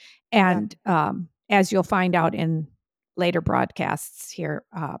down. Yep. And as you'll find out in later broadcasts here,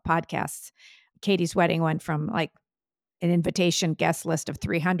 podcasts, Katie's wedding went from like an invitation guest list of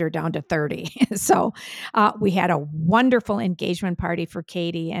 300 down to 30. So we had a wonderful engagement party for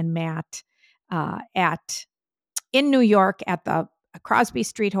Katie and Matt at in New York at the Crosby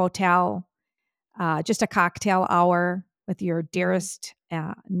Street Hotel, just a cocktail hour with your dearest,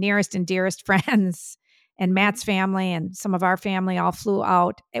 nearest and dearest friends, and Matt's family and some of our family all flew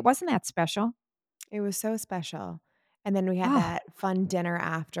out. It wasn't that special. It was so special. And then we had Oh, that fun dinner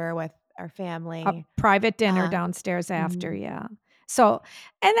after with our a family. private dinner downstairs after, Mhm. yeah. So,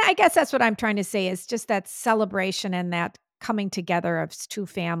 and I guess that's what I'm trying to say is just that celebration and that coming together of two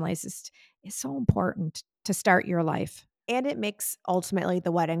families is so important to start your life. And it makes ultimately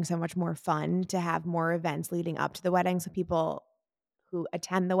the wedding so much more fun to have more events leading up to the wedding so people who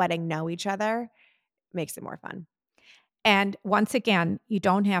attend the wedding know each other. Makes it more fun. And once again, you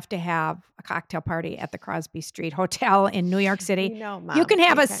don't have to have a cocktail party at the Crosby Street Hotel in New York City. We know, You Mom. can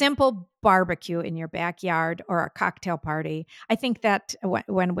have We a can. simple barbecue in your backyard or a cocktail party. I think that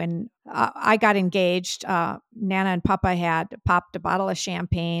when I got engaged, Nana and Papa had popped a bottle of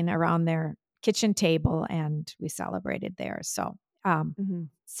champagne around their kitchen table, and we celebrated there. So Mhm.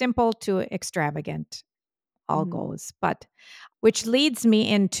 simple to extravagant, all Mhm. goes. But which leads me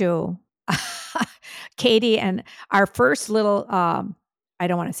into Katie and our first little, I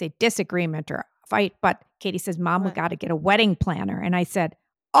don't want to say disagreement or fight, but Katie says, Mom, we What? got to get a wedding planner. And I said,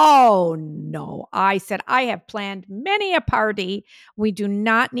 oh, no. I said, I have planned many a party. We do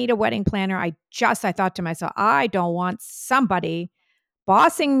not need a wedding planner. I thought to myself, I don't want somebody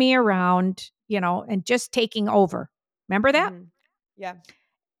bossing me around, and just taking over. Remember that? Mhm. Yeah.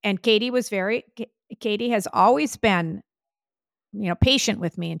 And Katie has always been, patient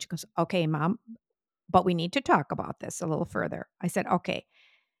with me. And she goes, okay, Mom, but we need to talk about this a little further. I said, okay.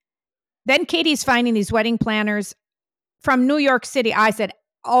 Then Katie's finding these wedding planners from New York City. I said,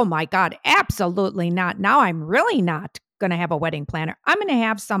 oh my God, absolutely not. Now I'm really not going to have a wedding planner. I'm going to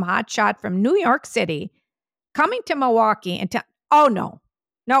have some hotshot from New York City coming to Milwaukee and oh no,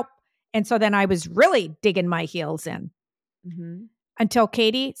 nope. And so then I was really digging my heels in Mhm. until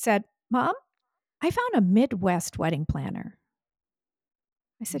Katie said, Mom, I found a Midwest wedding planner.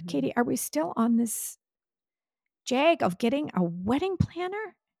 I said, Mhm. Katie, are we still on this jag of getting a wedding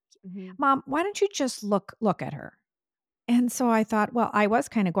planner? Mhm. Mom, why don't you just look at her? And so I thought, well, I was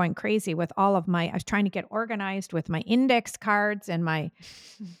kind of going crazy with I was trying to get organized with my index cards and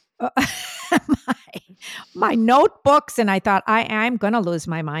uh, my, my notebooks. And I thought, I'm going to lose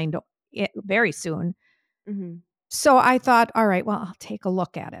my mind very soon. Mhm. So I thought, all right, well, I'll take a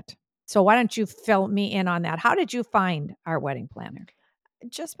look at it. So why don't you fill me in on that? How did you find our wedding planner?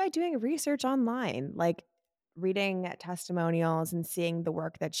 Just by doing research online, like reading testimonials and seeing the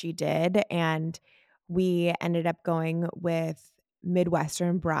work that she did. And we ended up going with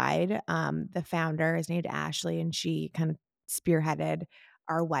Midwestern Bride. The founder is named Ashley, and she kind of spearheaded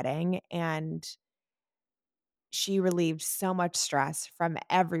our wedding. And she relieved so much stress from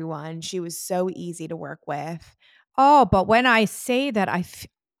everyone. She was so easy to work with. Oh, but when I say that,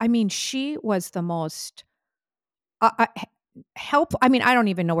 I mean, she was the most help. I mean, I don't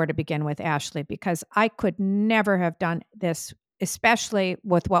even know where to begin with Ashley because I could never have done this, especially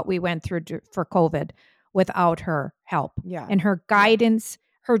with what we went through for COVID without her help Yeah. and her Yeah. guidance,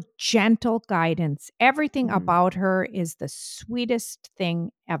 her gentle guidance. Everything Mhm. about her is the sweetest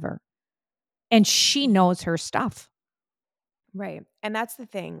thing ever. And she Mhm. knows her stuff. Right. And that's the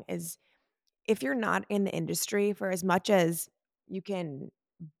thing is if you're not in the industry for as much as you can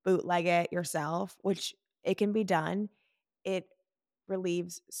bootleg it yourself, which it can be done, it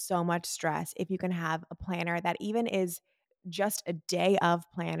relieves so much stress if you can have a planner that even is just a day of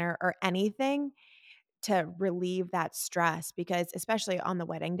planner or anything to relieve that stress because especially on the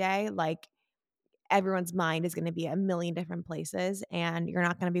wedding day, like everyone's mind is going to be a million different places and you're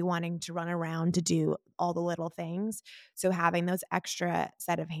not going to be wanting to run around to do all the little things. So having those extra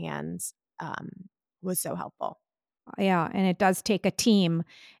set of hands was so helpful. Yeah, and it does take a team.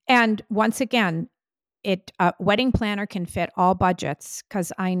 And once again, wedding planner can fit all budgets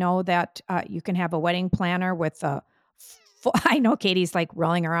because I know that you can have a wedding planner with a. I know Katie's like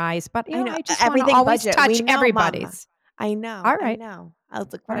rolling her eyes, but I know I just want to everything always budget. We touch know, Mama. everybody's. I know. All I right, know. I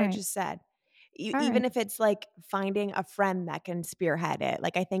was like all what I right, just said. all Even right, if it's like finding a friend that can spearhead it.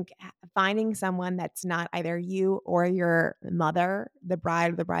 Like I think finding someone that's not either you or your mother, the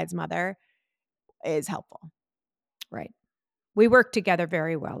bride or the bride's mother, is helpful. right. We work together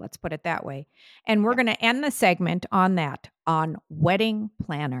very well. Let's put it that way. And we're Yeah. going to end the segment on that on wedding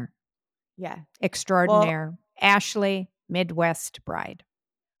planner Yeah. Well, extraordinaire Ashley Midwest bride.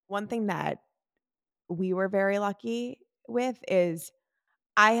 one thing that we were very lucky with is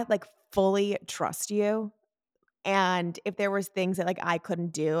I like fully trust you. And if there was things that like I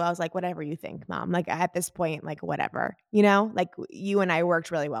couldn't do, I was like, whatever you think, Mom. Like at this point, like whatever, like you and I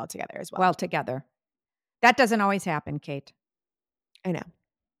worked really well together as well. Well together. That doesn't always happen, Kate. I know.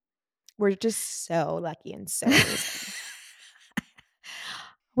 We're just so lucky and so amazing.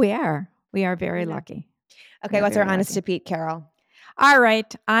 We are. We are very lucky. Okay, what's our honest to Pete, Carol? All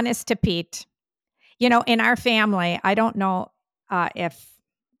right, honest to Pete. In our family, I don't know if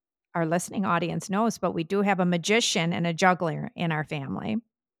our listening audience knows, but we do have a magician and a juggler in our family,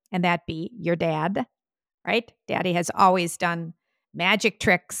 and that be your dad, right? Daddy has always done magic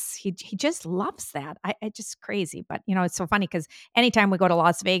tricks. He just loves that. I just crazy, but it's so funny because anytime we go to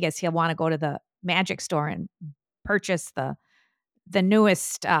Las Vegas, he'll want to go to the magic store and purchase the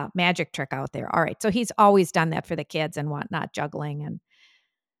newest magic trick out there. All right, so he's always done that for the kids and whatnot, juggling. And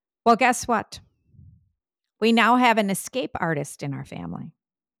well, guess what? We now have an escape artist in our family,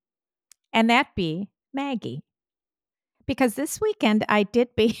 and that be Maggie. Because this weekend I did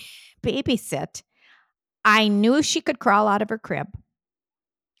babysit. I knew she could crawl out of her crib.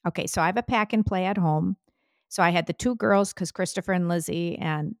 Okay, so I have a pack and play at home. So I had the two girls because Christopher and Lizzie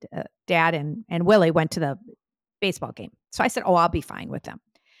and Dad and Willie went to the baseball game. So I said, I'll be fine with them.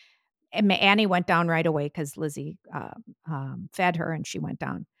 And Annie went down right away because Lizzie fed her and she went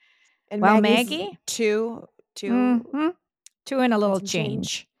down. And well, Maggie's Maggie? Two and a little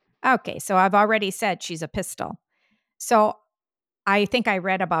change. Okay, so I've already said she's a pistol. So I think I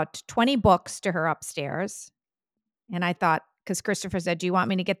read about 20 books to her upstairs. And I thought, because Christopher said, do you want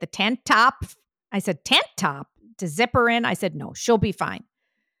me to get the tent top? I said, tent top? To zip her in? I said, no, she'll be fine.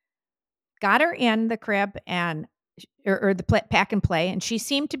 Got her in the crib or the pack and play, and she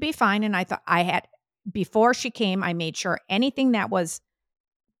seemed to be fine. And I thought before she came, I made sure anything that was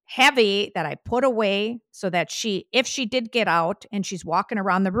heavy that I put away so that if she did get out and she's walking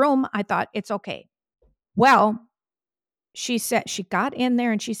around the room, I thought it's okay. Well, she said she got in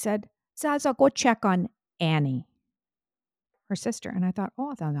there and she said, Zaza, go check on Annie, her sister. And I thought,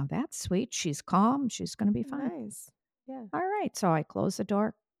 oh, no, that's sweet. She's calm. She's going to be fine. Nice. Yeah. All right. So I closed the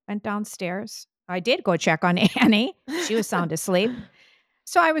door, went downstairs. I did go check on Annie. She was sound asleep.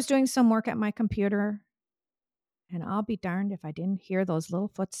 So I was doing some work at my computer. And I'll be darned if I didn't hear those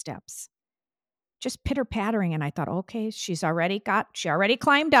little footsteps just pitter-pattering. And I thought, okay, she already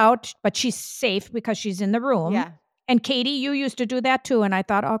climbed out, but she's safe because she's in the room. Yeah. And Katie, you used to do that too. And I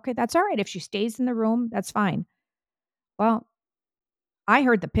thought, okay, that's all right. If she stays in the room, that's fine. Well, I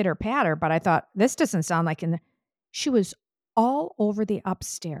heard the pitter-patter, but I thought, this doesn't sound like she was all over the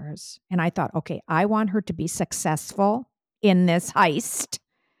upstairs. And I thought, okay, I want her to be successful in this heist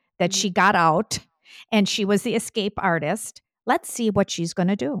that she got out. And she was the escape artist. Let's see what she's going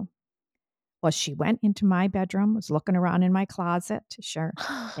to do. Well, she went into my bedroom, was looking around in my closet. Sure.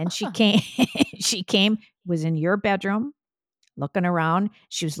 And she came, was in your bedroom, looking around.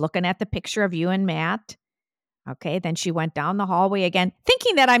 She was looking at the picture of you and Matt. Okay. Then she went down the hallway again,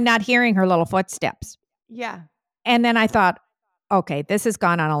 thinking that I'm not hearing her little footsteps. Yeah. And then I thought, okay, this has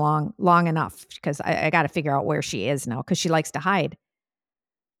gone on long enough because I got to figure out where she is now because she likes to hide.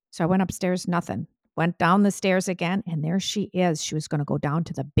 So I went upstairs, nothing. Went down the stairs again, and there she is. She was going to go down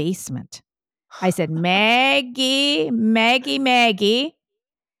to the basement. I said, Maggie,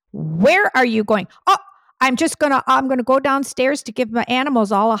 where are you going? Oh, I'm going to go downstairs to give my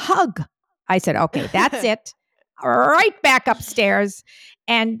animals all a hug. I said, okay, that's it. Right back upstairs.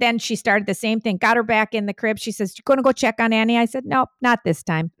 And then she started the same thing, got her back in the crib. She says, you're going to go check on Annie? I said, nope, not this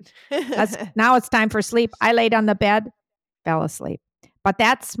time. Now it's time for sleep. I laid on the bed, fell asleep. But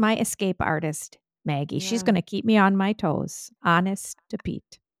that's my escape artist, Maggie. Yeah. She's going to keep me on my toes. Honest to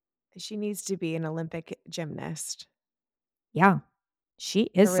Pete. She needs to be an Olympic gymnast. Yeah. She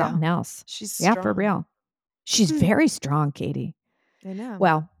is something else. She's strong. Yeah, for real. She's very strong, Katie. I know.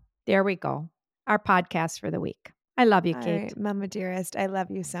 Well, there we go. Our podcast for the week. I love you, Kate. All right, Mama dearest. I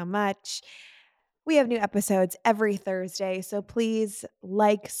love you so much. We have new episodes every Thursday, so please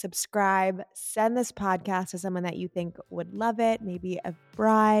subscribe, send this podcast to someone that you think would love it, maybe a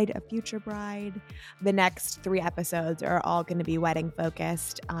future bride. The next 3 episodes are all going to be wedding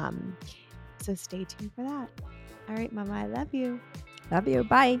focused, so stay tuned for that. All right, Mama, I love you. Love you.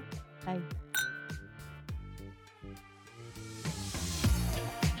 Bye. Bye.